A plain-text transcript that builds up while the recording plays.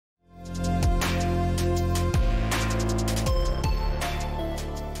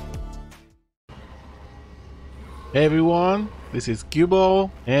Hey everyone, this is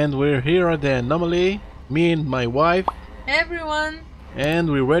𝐂𝐤𝐴 and we're here at the anomaly, me and my wife. Hey everyone! And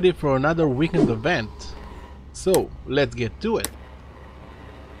we're ready for another weekend event. So, let's get to it.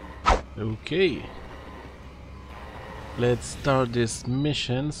 Okay. Let's start this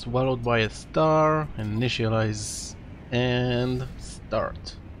mission, swallowed by a star, initialize and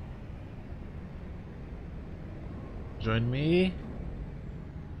start. Join me.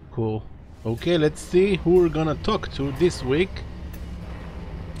 Cool. Okay, let's see who we're gonna talk to this week.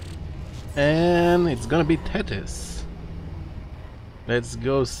 And it's gonna be 𝐿𝑃𝑇𝑠. Let's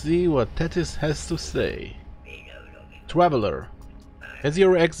go see what 𝐿𝑃𝑇𝑠 has to say. Traveler, has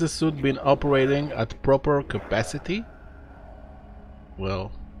your exosuit been operating at proper capacity?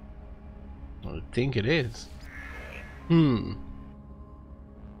 Well, I think it is.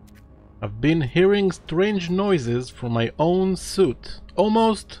 I've been hearing strange noises from my own suit,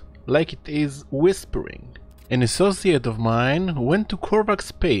 almost like it is whispering. An associate of mine went to 𝐂𝐴𝐳𝐴𝐵𝐾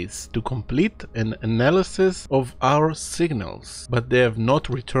space to complete an analysis of our signals, but they have not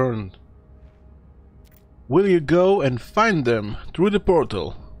returned. Will you go and find them through the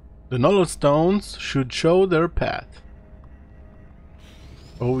portal? The knowledge stones should show their path.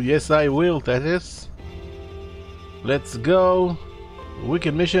 Oh yes, I will, 𝐿𝑃𝑇𝑠. Let's go.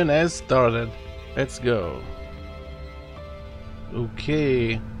 Weekend mission has started. Let's go.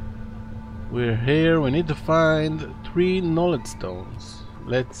 Okay. We're here, we need to find 3 knowledge stones.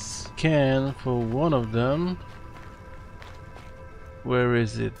 Let's scan for one of them. Where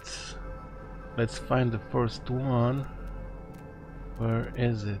is it? Let's find the first one. Where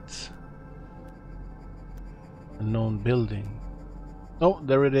is it? Unknown building. Oh,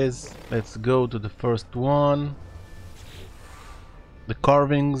 there it is. Let's go to the first one. The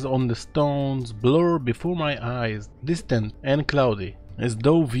carvings on the stones blur before my eyes, distant and cloudy, as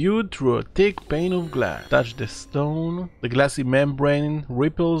though viewed through a thick pane of glass. Touch the stone. The glassy membrane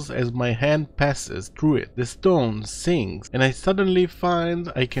ripples as my hand passes through it. The stone sings, and I suddenly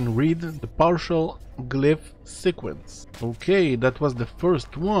find I can read the partial glyph sequence. Okay, that was the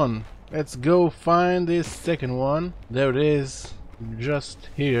first one. Let's go find this second one. There it is. Just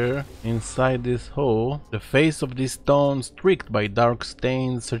here, inside this hole. The face of this stone, streaked by dark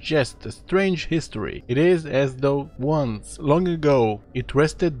stains, suggests a strange history. It is as though once, long ago, it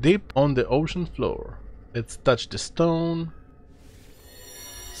rested deep on the ocean floor. Let's touch the stone.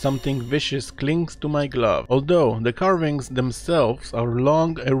 Something vicious clings to my glove. Although the carvings themselves are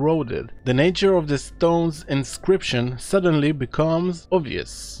long eroded, the nature of the stone's inscription suddenly becomes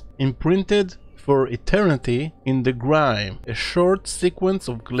obvious. Imprinted for eternity in the grime, a short sequence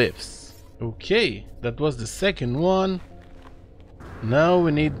of glyphs. Okay, that was the second one. Now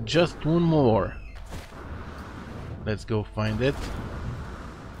we need just one more. Let's go find it.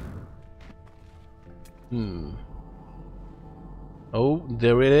 Oh,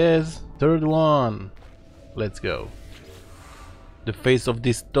 there it is. Third one. Let's go. The face of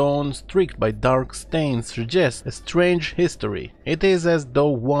this stone, streaked by dark stains, suggests a strange history. It is as though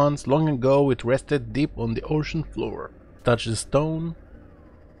once, long ago, it rested deep on the ocean floor. Touch the stone.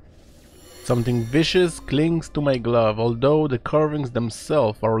 Something vicious clings to my glove, although the carvings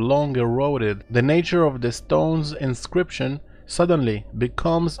themselves are long eroded. The nature of the stone's inscription suddenly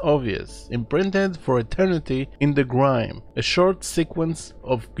becomes obvious, imprinted for eternity in the grime. A short sequence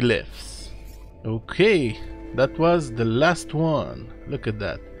of glyphs. Okay. That was the last one. Look at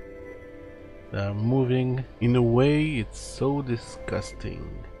that. They're moving in a way it's so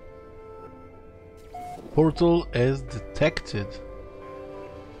disgusting. Portal as detected.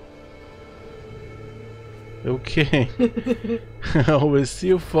 Okay. I always see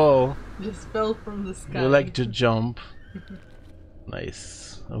you fall. Just fell from the sky. You like to jump.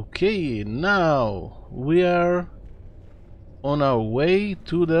 Nice. Okay, now we are on our way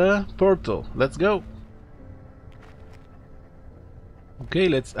to the portal. Let's go. Okay,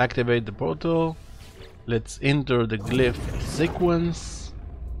 let's activate the portal. Let's enter the glyph sequence.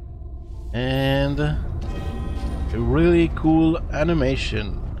 And a really cool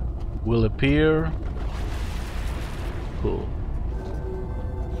animation will appear. Cool.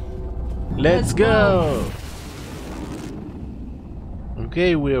 Let's go!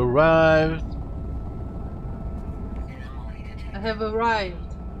 Okay, we arrived. I have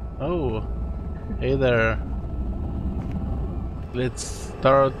arrived. Oh, hey there. Let's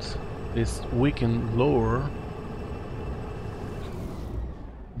start this weekend lore.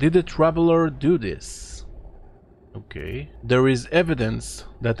 Did the traveler do this? Okay. There is evidence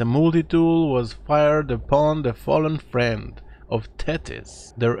that a multitool was fired upon the fallen friend of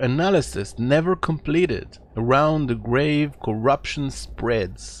Tethys, their analysis never completed. Around the grave corruption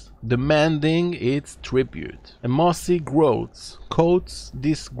spreads, demanding its tribute. A mossy growth coats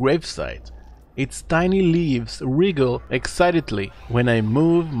this gravesite. Its tiny leaves wriggle excitedly when I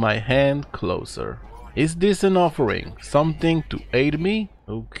move my hand closer. Is this an offering? Something to aid me?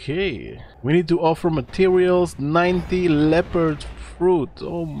 Okay. We need to offer materials, 90 leopard fruit.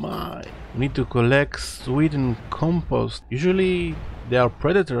 Oh my. We need to collect sweetened compost. Usually they are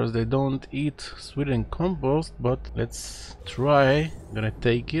predators, they don't eat sweetened compost, but let's try. I'm gonna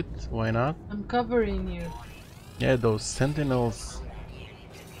take it, why not? I'm covering you. Yeah, those sentinels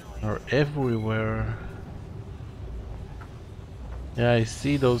are everywhere. Yeah, I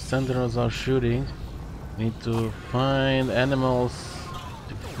see those sentinels are shooting. Need to find animals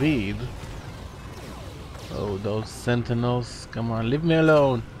to feed. Oh, those sentinels, come on, leave me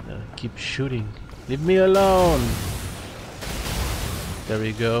alone. Keep shooting. Leave me alone. There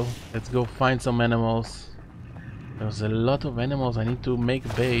we go. Let's go find some animals. There's a lot of animals. I need to make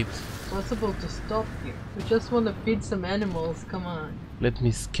bait. Possible to stop here. We just want to feed some animals, come on. Let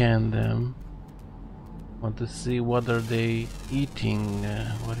me scan them. Want to see what are they eating.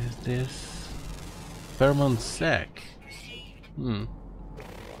 What is this? Pheromone sac.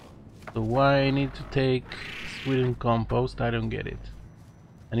 So why I need to take sweetened compost? I don't get it.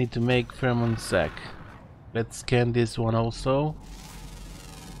 I need to make pheromone sac. Let's scan this one also.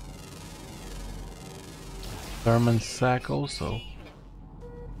 Pheromone sac also.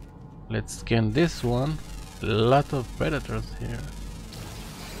 Let's scan this one. A lot of predators here.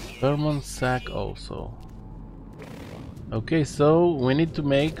 Pheromone sac also. Okay, so we need to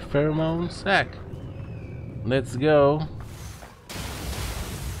make pheromone sac. Let's go.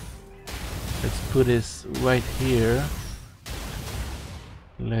 Let's put this right here.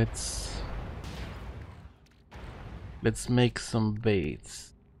 Let's make some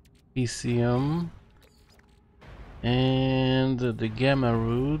baits. Pisium and the gamma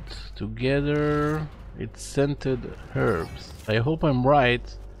root together. It's scented herbs. I hope I'm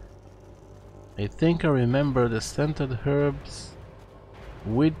right. I think I remember the scented herbs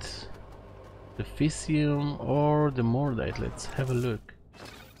with the Physium or the Mordite. Let's have a look.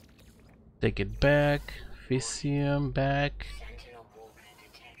 Take it back. Physium back.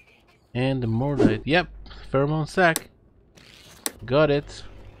 And the Mordite. Yep. Pheromone sac. Got it.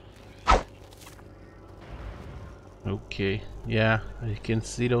 Okay. Yeah. I can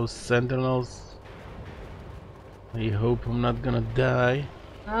see those sentinels. I hope I'm not gonna die.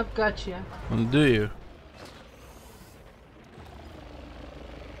 I've got you. And do you?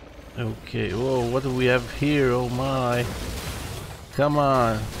 Okay, whoa, what do we have here? Oh my. Come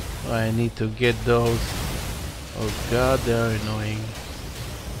on. I need to get those. Oh god, they're annoying.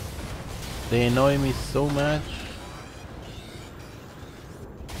 They annoy me so much.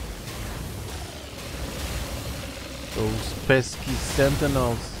 Those pesky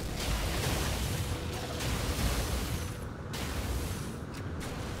sentinels.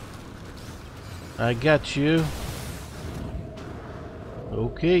 I got you.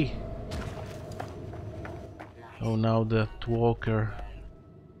 Okay. Oh, now the walker.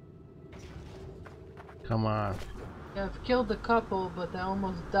 Come on. Yeah, I've killed a couple, but I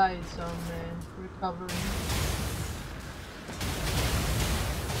almost died, so I'm recovering.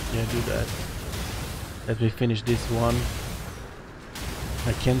 Yeah, do that. Let me finish this one.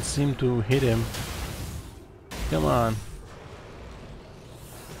 I can't seem to hit him. Come on.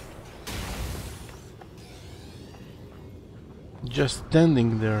 Just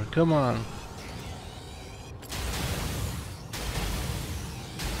standing there, come on.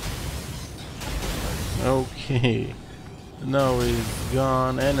 Okay. Now he's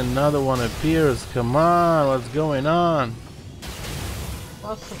gone and another one appears. Come on, what's going on?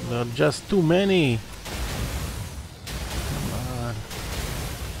 Possible. There are just too many. Come on.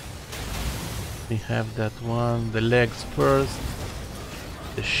 We have that one. The legs first.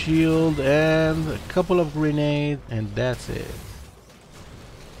 The shield and a couple of grenades and that's it.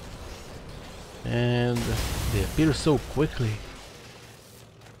 And they appear so quickly.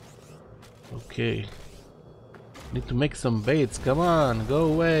 Okay. Need to make some baits. Come on, go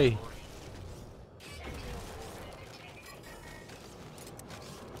away.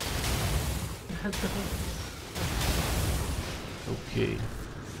 Okay.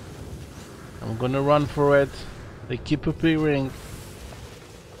 I'm gonna run for it. They keep appearing.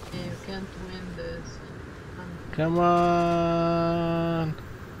 You can't win this. Come on.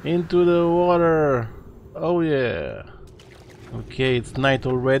 Into the water. Oh yeah. Okay, it's night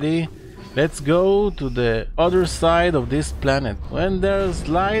already. Let's go to the other side of this planet. When there's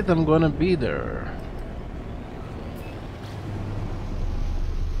light, I'm gonna be there.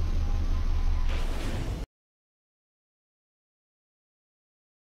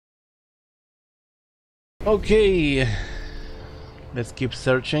 Okay, let's keep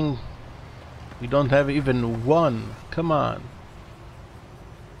searching. We don't have even one. Come on.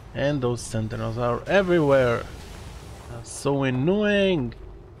 And those sentinels are everywhere. That's so annoying.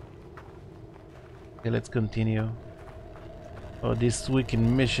 Okay, let's continue. Oh, this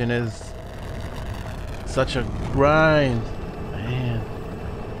weekend mission is such a grind. Man,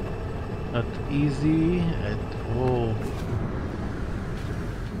 not easy at all.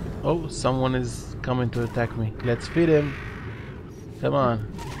 Oh, someone is coming to attack me. Let's feed him. Come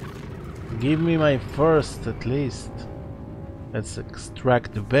on. Give me my first at least. Let's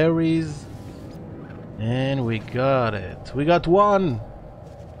extract the berries. And we got it. We got one.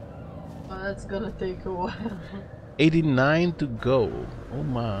 Oh, that's gonna take a while. 89 to go. Oh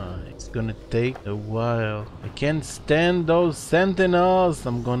my. It's gonna take a while. I can't stand those sentinels.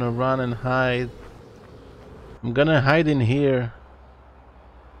 I'm gonna run and hide. I'm gonna hide in here.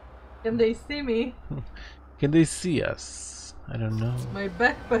 Can they see me? Can they see us? I don't know. My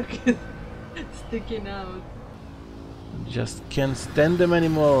backpack is sticking out. Just can't stand them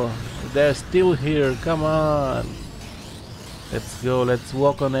anymore. They're still here. Come on. Let's go. Let's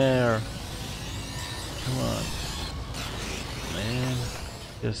walk on air. Come on. Man.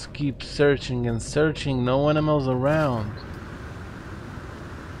 Just keep searching and searching. No animals around.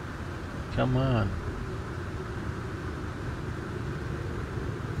 Come on.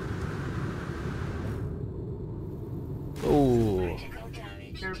 Oh.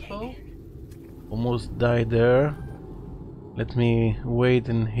 Careful. Almost died there. Let me wait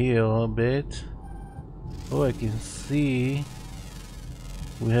and heal a bit. Oh, I can see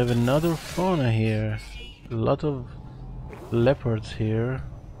we have another fauna here. A lot of leopards here.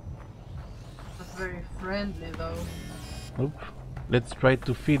 Not very friendly though. Oop. Let's try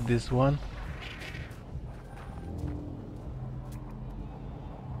to feed this one.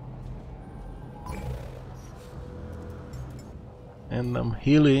 And I'm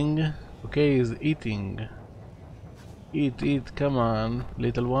healing. Okay, he's eating. Eat, eat, come on,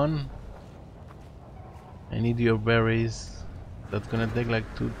 little one. I need your berries. That's gonna take like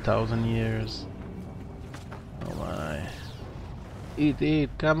 2,000 years. Oh my. Eat, eat,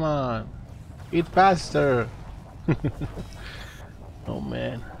 come on. Eat faster. Oh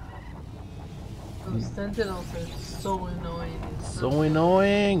man. Those sentinels are so annoying. It's So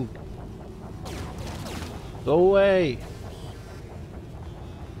annoying. Go away.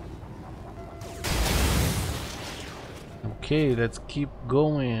 Okay, let's keep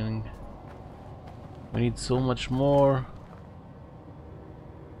going. We need so much more.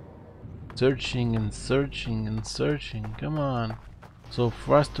 Searching and searching and searching. Come on. So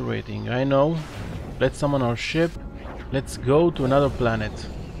frustrating, I know. Let's summon our ship. Let's go to another planet.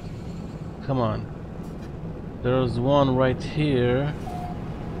 Come on. There's one right here.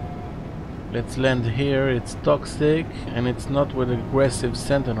 Let's land here. It's toxic and it's not with aggressive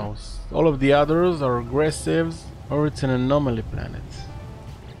sentinels. All of the others are aggressives. Or it's an anomaly planet.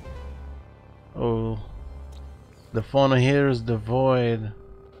 Oh, the fauna here is devoid.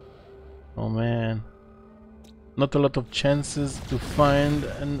 Oh man, not a lot of chances to find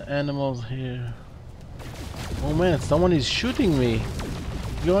an animals here. Oh man, someone is shooting me.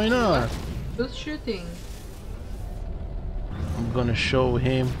 What's going on? Who's shooting? I'm gonna show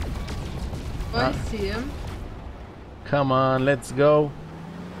him. Oh, I see him. Come on, let's go.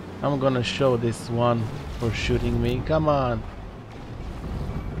 I'm gonna show this one for shooting me. Come on.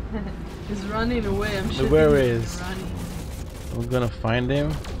 He's running away. I'm shooting. Where him. is? Running. I'm gonna find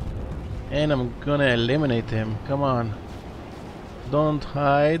him and I'm gonna eliminate him. Come on. Don't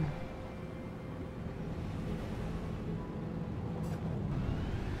hide.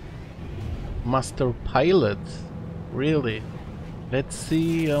 Master pilot? Really? Let's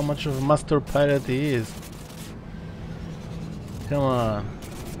see how much of a master pilot he is. Come on.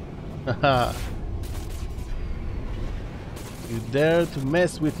 Haha. You dare to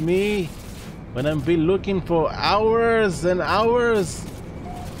mess with me when I've been looking for hours and hours?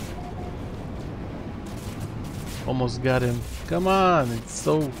 Almost got him. Come on, it's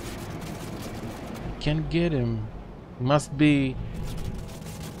so... I can't get him. He must be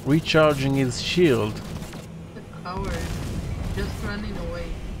recharging his shield. The coward. Just running away.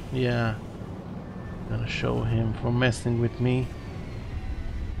 Yeah. Gonna show him for messing with me.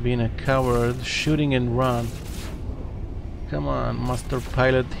 Being a coward, shooting and run. Come on, Master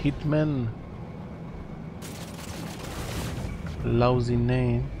Pilot Hitman. Lousy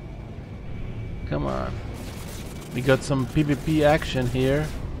name. Come on. We got some PvP action here.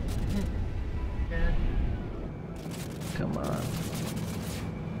 Yeah. Come on.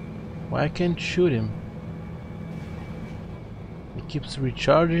 Why I can't shoot him? He keeps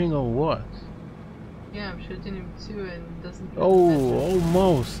recharging or what? Yeah, I'm shooting him too and it doesn't really Oh, matter.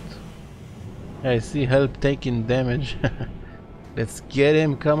 almost. I see help taking damage. Let's get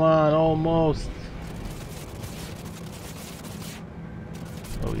him, come on, almost.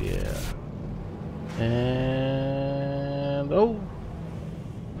 Oh yeah. And oh,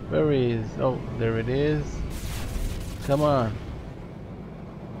 where is? Oh, there it is. Come on.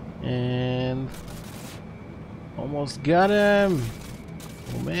 And almost got him.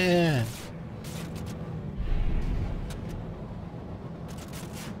 Oh man.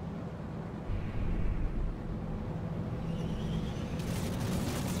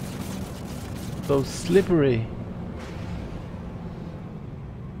 So slippery.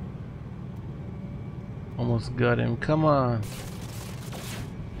 Almost got him. Come on.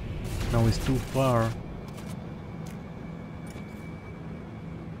 No, he's too far.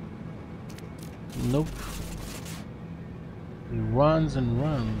 Nope. He runs and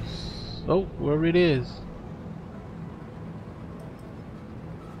runs. Oh, where it is.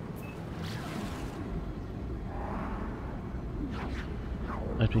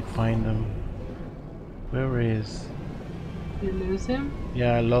 Let me find him. Where is? You lose him?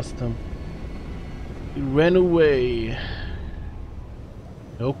 Yeah, I lost him. He ran away.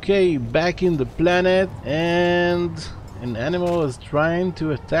 Okay, back in the planet, and an animal is trying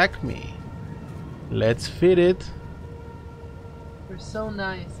to attack me. Let's feed it. You're so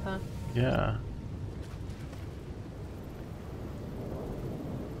nice, huh? Yeah.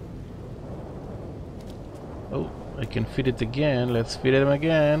 Oh, I can feed it again. Let's feed him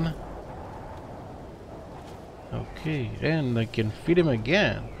again. Okay, and I can feed him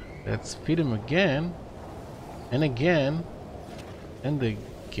again. Let's feed him again. And again. And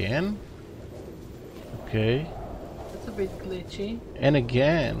again. Okay. That's a bit glitchy. And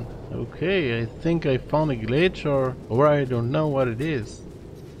again. Okay, I think I found a glitch or I don't know what it is.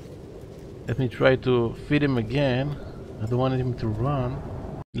 Let me try to feed him again. I don't want him to run.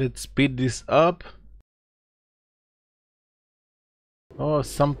 Let's speed this up. Oh,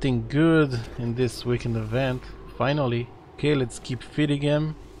 something good in this weekend event. Finally. Okay, let's keep feeding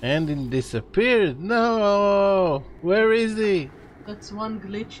him. And it disappeared. No! Where is he? That's one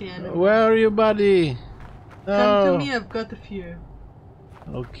glitchy animal. Where are you, buddy? No. Come to me, I've got a few.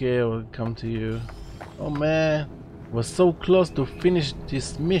 Okay, I will come to you. Oh man, was so close to finish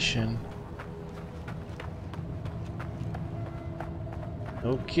this mission.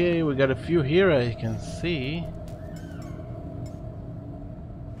 Okay, we got a few here I can see.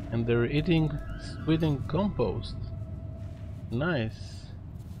 And they're eating sweet and compost. Nice.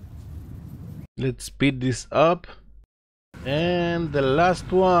 Let's speed this up. And the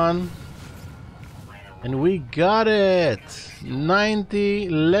last one. And we got it! 90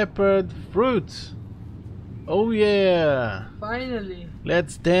 leopard fruit! Oh yeah! Finally!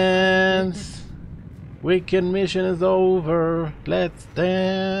 Let's dance! Weekend mission is over! Let's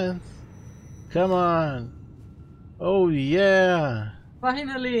dance! Come on! Oh yeah!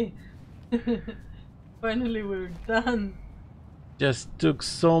 Finally! Finally we're done! Just took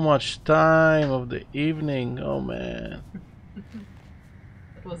so much time of the evening, oh man.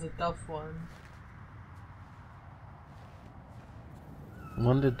 That was a tough one.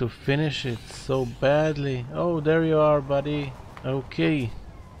 Wanted to finish it so badly. Oh, there you are, buddy. Okay.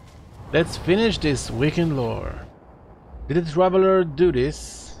 Let's finish this weekend lore. Did a traveler do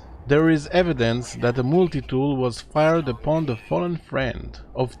this? There is evidence that a multi-tool was fired upon the fallen friend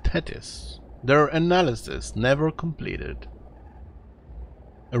of Thetis. Their analysis never completed.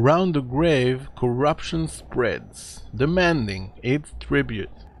 Around the grave, corruption spreads, demanding its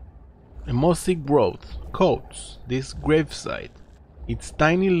tribute. A mossy growth coats this gravesite. Its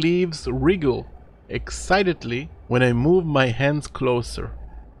tiny leaves wriggle excitedly when I move my hands closer.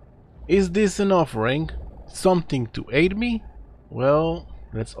 Is this an offering? Something to aid me? Well,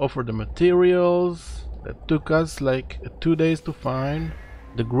 let's offer the materials that took us like 2 days to find.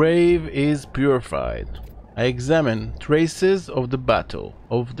 The grave is purified. I examine traces of the battle,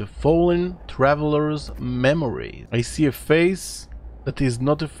 of the fallen traveler's memory. I see a face that is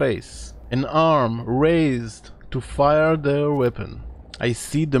not a face, an arm raised to fire their weapon. I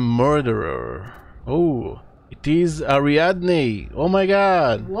see the murderer. Oh, it is Ariadne. Oh my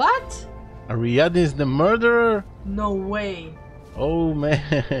god. What? Ariadne is the murderer? No way. Oh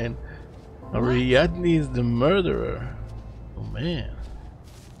man. Ariadne is the murderer. Oh man.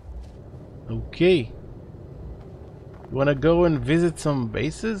 Okay. You wanna go and visit some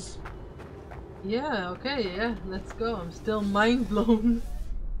bases? Yeah, okay, yeah, let's go. I'm still mind blown.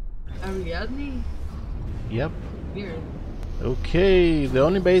 Ariadne? Yep. Weird. Okay, the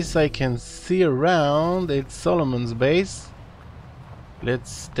only base I can see around is Solomon's base.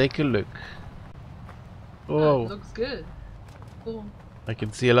 Let's take a look. Oh, looks good. Cool. I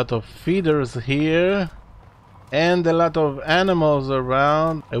can see a lot of feeders here and a lot of animals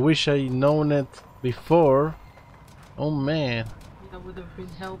around. I wish I known it before. Oh man. That would have been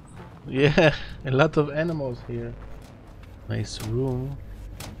helpful. Yeah, a lot of animals here. Nice room.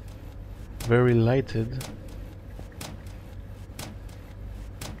 Very lighted.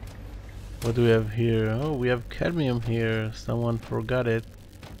 What do we have here? Oh, we have cadmium here. Someone forgot it.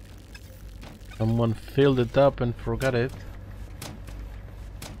 Someone filled it up and forgot it.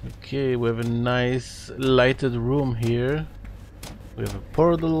 Okay, we have a nice lighted room here. We have a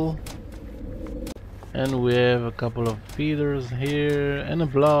portal. And we have a couple of feeders here. And a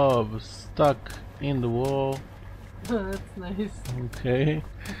blob stuck in the wall. That's nice. Okay.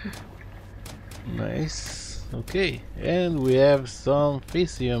 Nice. Okay, and we have some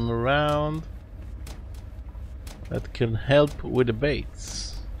Physium around that can help with the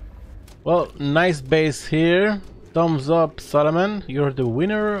baits. Well, nice base here. Thumbs up, Solomon. You're the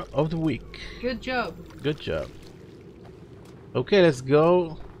winner of the week. Good job. Good job. Okay, let's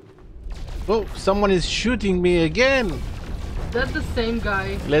go. Oh, someone is shooting me again. Is that the same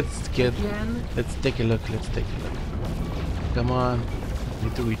guy? Let's take a look. Let's take a look. Come on.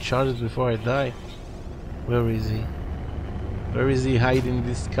 Need to recharge it before I die. Where is he? Where is he hiding,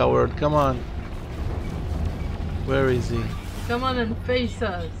 this coward? Come on. Where is he? Come on and face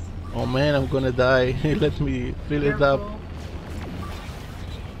us. Oh man, I'm gonna die. Let me fill it up.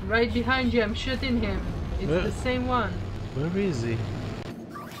 Right behind you, I'm shooting him. It's the same one. Where is he?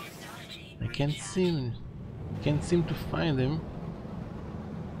 I can't seem to find him.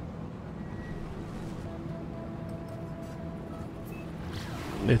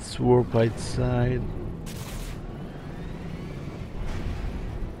 Let's warp outside.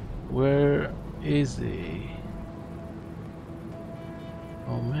 Where is he?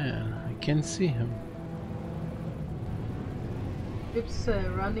 Oh man, I can't see him. It's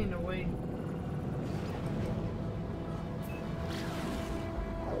running away.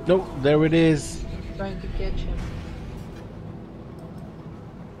 No, there it is. Trying to catch him.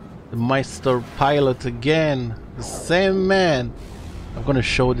 The Meister pilot again. The same man. I'm gonna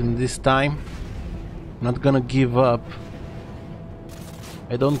show them this time. I'm not gonna give up.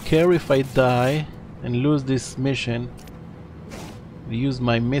 I don't care if I die and lose this mission. I'll use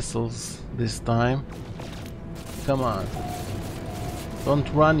my missiles this time. Come on. Don't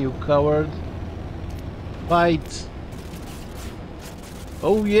run, you coward. Fight.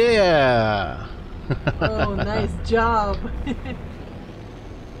 Oh yeah! Oh, nice job.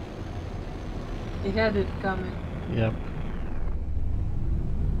 He had it coming. Yep.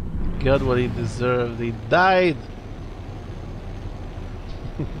 Got what he deserved. He died.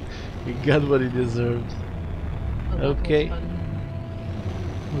 He got what he deserved. Oh, okay.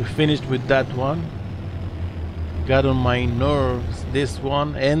 We finished with that one. Got on my nerves, this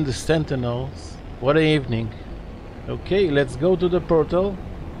one and the sentinels. What an evening. Okay, let's go to the portal.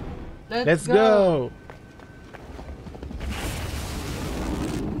 Let's go.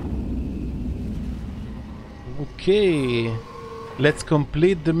 Okay, let's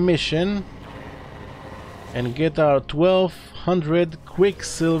complete the mission and get our 1200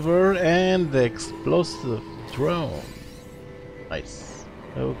 quicksilver and the explosive drone. Nice.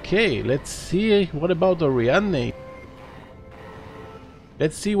 Okay, let's see what about Ariadne.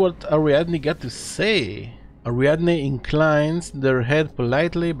 Let's see what Ariadne got to say. Ariadne inclines their head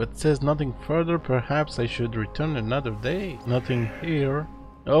politely but says nothing further. Perhaps I should return another day. Nothing here.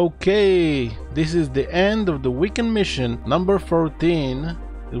 Okay, this is the end of the weekend mission number 14.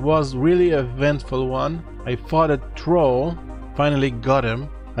 It was really an eventful one. I fought a troll, finally got him.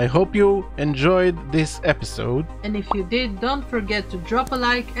 I hope you enjoyed this episode. And if you did, don't forget to drop a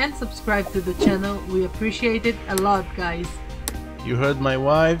like and subscribe to the channel. We appreciate it a lot, guys. You heard my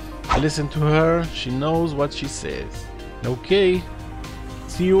wife. Listen to her. She knows what she says. Okay.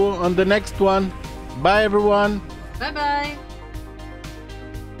 See you on the next one. Bye, everyone. Bye-bye.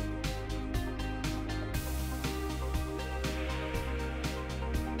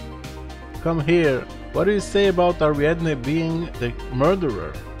 Come here. What do you say about Ariadne being the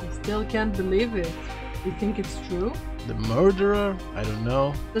murderer? I still can't believe it. You think it's true? The murderer? I don't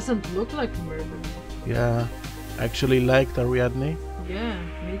know. Doesn't look like a murderer. Yeah, actually liked Ariadne. Yeah,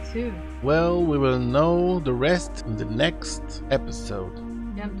 me too. Well, we will know the rest in the next episode.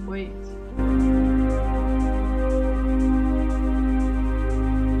 Can't wait.